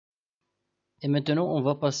Et maintenant, on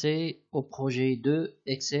va passer au projet de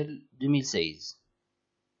Excel 2016.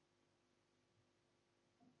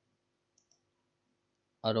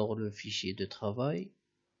 Alors, le fichier de travail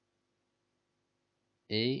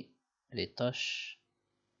et les tâches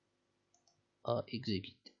à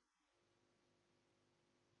exécuter.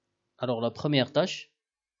 Alors, la première tâche,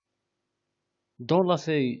 dans la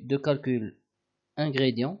feuille de calcul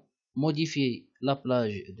ingrédients, modifier la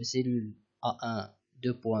plage de cellules A1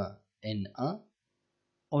 2.N1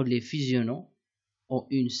 en les fusionnant en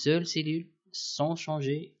une seule cellule sans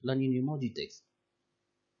changer l'alignement du texte.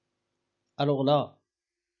 Alors là,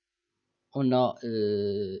 on a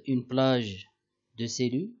une plage de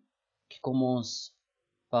cellules qui commence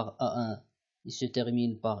par A1 et se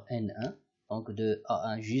termine par N1, donc de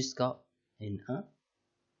A1 jusqu'à N1.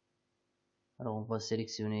 Alors on va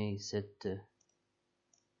sélectionner cette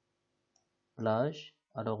plage,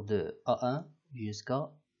 alors de A1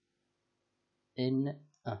 jusqu'à N1.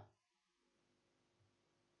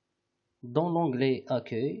 Dans l'onglet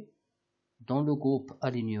Accueil, dans le groupe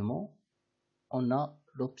Alignement, on a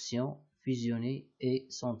l'option Fusionner et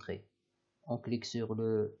centrer. On clique sur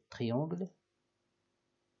le triangle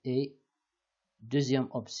et deuxième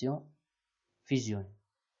option, fusionner.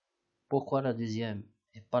 Pourquoi la deuxième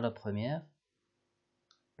et pas la première?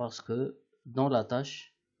 Parce que dans la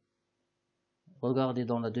tâche, regardez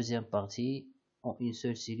dans la deuxième partie, en une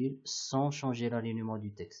seule cellule sans changer l'alignement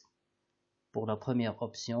du texte. Pour la première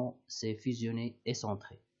option, c'est fusionner et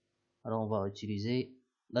centrer. Alors on va utiliser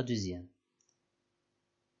la deuxième.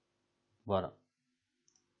 Voilà.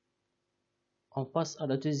 On passe à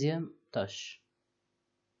la deuxième tâche.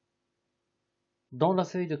 Dans la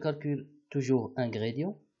feuille de calcul, toujours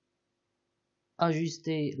ingrédients,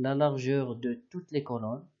 ajuster la largeur de toutes les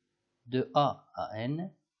colonnes de A à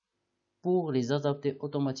N pour les adapter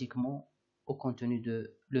automatiquement au contenu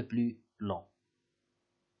le plus long.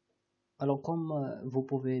 Alors comme vous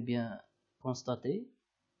pouvez bien constater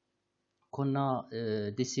qu'on a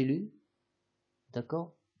des cellules,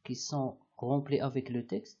 d'accord, qui sont remplies avec le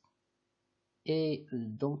texte et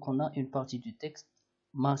donc on a une partie du texte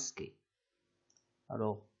masquée.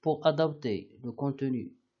 Alors pour adapter le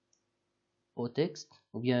contenu au texte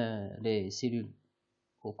ou bien les cellules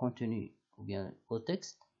au contenu ou bien au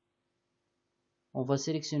texte, on va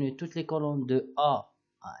sélectionner toutes les colonnes de A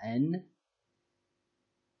à N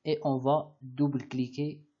et on va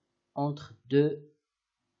double-cliquer entre deux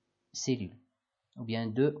cellules ou bien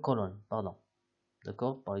deux colonnes, pardon.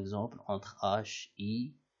 D'accord? Par exemple, entre H,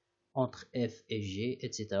 I, entre F et G,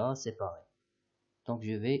 etc. C'est pareil. Donc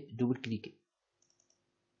je vais double-cliquer.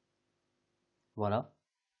 Voilà.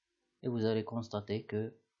 Et vous allez constater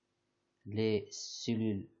que les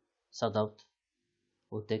cellules s'adaptent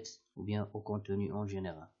au texte ou bien au contenu en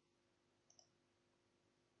général.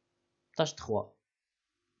 Tâche 3.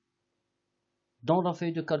 Dans la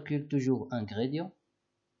feuille de calcul, toujours ingrédients,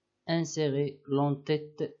 insérer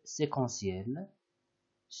l'entête séquentielle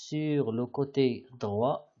sur le côté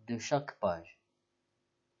droit de chaque page.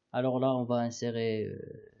 Alors là, on va insérer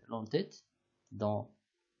l'entête dans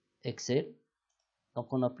Excel.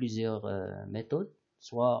 Donc on a plusieurs méthodes.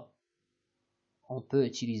 Soit on peut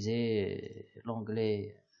utiliser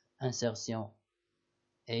l'onglet insertion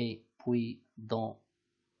et puis dans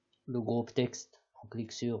le groupe texte, on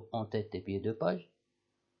clique sur en-tête et pied de page.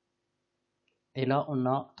 Et là, on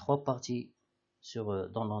a trois parties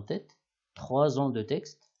dans l'en-tête, trois zones de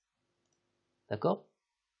texte. D'accord?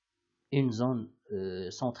 Une zone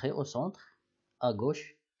centrée au centre, à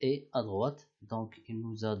gauche et à droite. Donc, il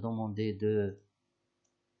nous a demandé de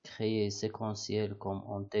créer séquentiel comme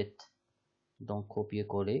en-tête, donc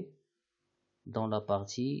copier-coller dans la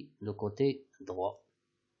partie, le côté droit.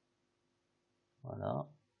 Voilà.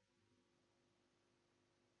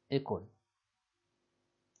 Et colle.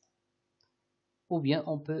 Ou bien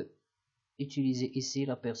on peut utiliser ici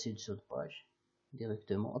l'aperçu de cette page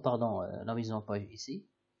directement, pardon, la mise en page ici,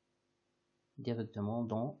 directement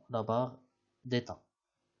dans la barre des temps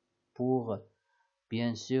pour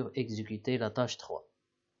bien sûr exécuter la tâche 3.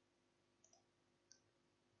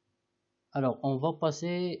 Alors on va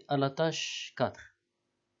passer à la tâche 4.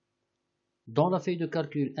 Dans la feuille de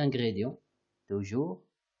calcul ingrédients, toujours,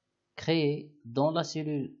 créer dans la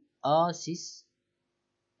cellule A6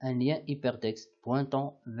 un lien hypertexte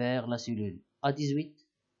pointant vers la cellule A18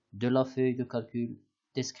 de la feuille de calcul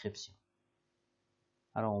description.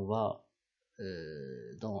 Alors on va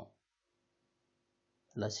dans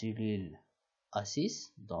la cellule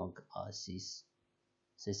A6, donc A6,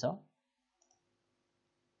 c'est ça.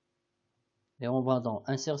 Et on va dans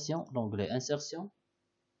insertion, l'onglet insertion,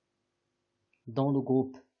 dans le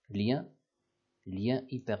groupe lien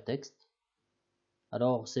hypertexte,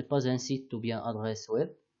 Alors, c'est pas un site ou bien adresse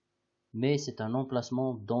web, mais c'est un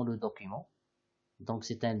emplacement dans le document. Donc,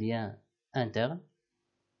 c'est un lien interne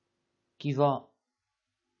qui va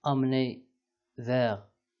amener vers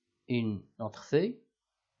une autre feuille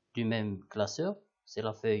du même classeur. C'est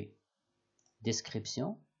la feuille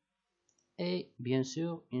description. Et bien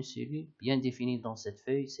sûr, une cellule bien définie dans cette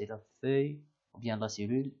feuille, c'est la feuille ou bien la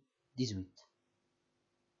cellule 18.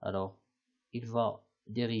 Alors, il va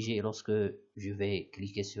diriger, lorsque je vais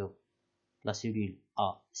cliquer sur la cellule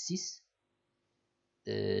A6,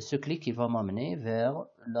 ce clic il va m'amener vers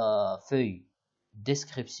la feuille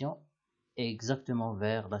description et exactement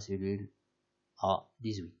vers la cellule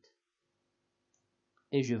A18.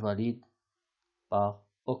 Et je valide par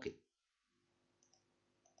OK.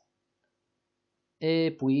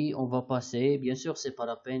 Et puis, on va passer, bien sûr, c'est pas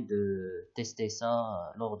la peine de tester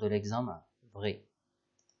ça lors de l'examen, vrai,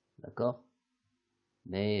 d'accord?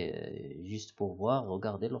 Mais juste pour voir,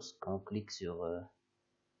 regardez, lorsqu'on clique sur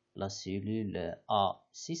la cellule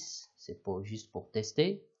A6, c'est juste pour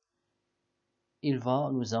tester, il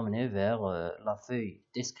va nous amener vers la feuille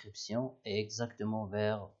description et exactement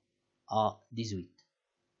vers A18.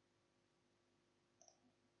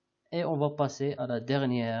 Et on va passer à la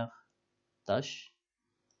dernière tâche,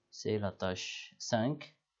 c'est la tâche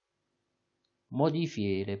 5.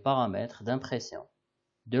 Modifier les paramètres d'impression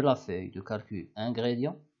de la feuille de calcul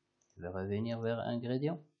ingrédients. Je vais revenir vers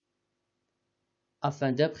ingrédients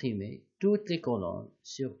afin d'imprimer toutes les colonnes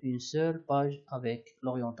sur une seule page avec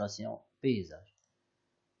l'orientation paysage.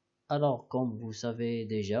 Alors, comme vous savez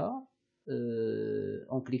déjà,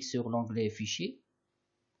 on clique sur l'onglet fichier.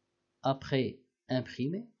 Après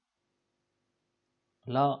imprimer,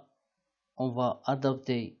 là, on va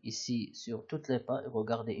adapter ici sur toutes les pages,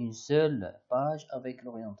 regarder une seule page avec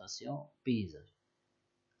l'orientation paysage.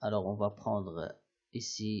 Alors, on va prendre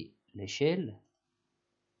ici l'échelle,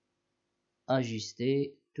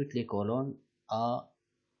 ajuster toutes les colonnes à,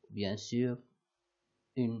 bien sûr,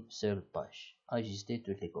 une seule page. Ajuster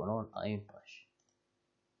toutes les colonnes à une page.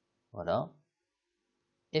 Voilà.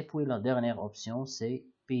 Et puis la dernière option, c'est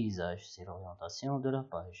paysage, c'est l'orientation de la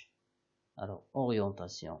page. Alors,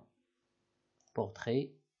 orientation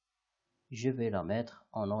portrait, je vais la mettre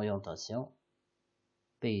en orientation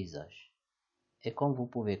paysage. Et comme vous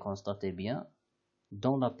pouvez constater bien,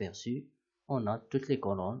 dans l'aperçu, on a toutes les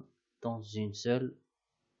colonnes dans une seule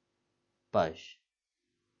page.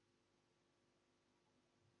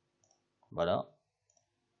 Voilà.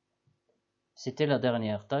 C'était la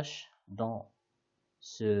dernière tâche dans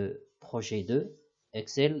ce projet 2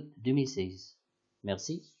 Excel 2016.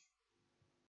 Merci.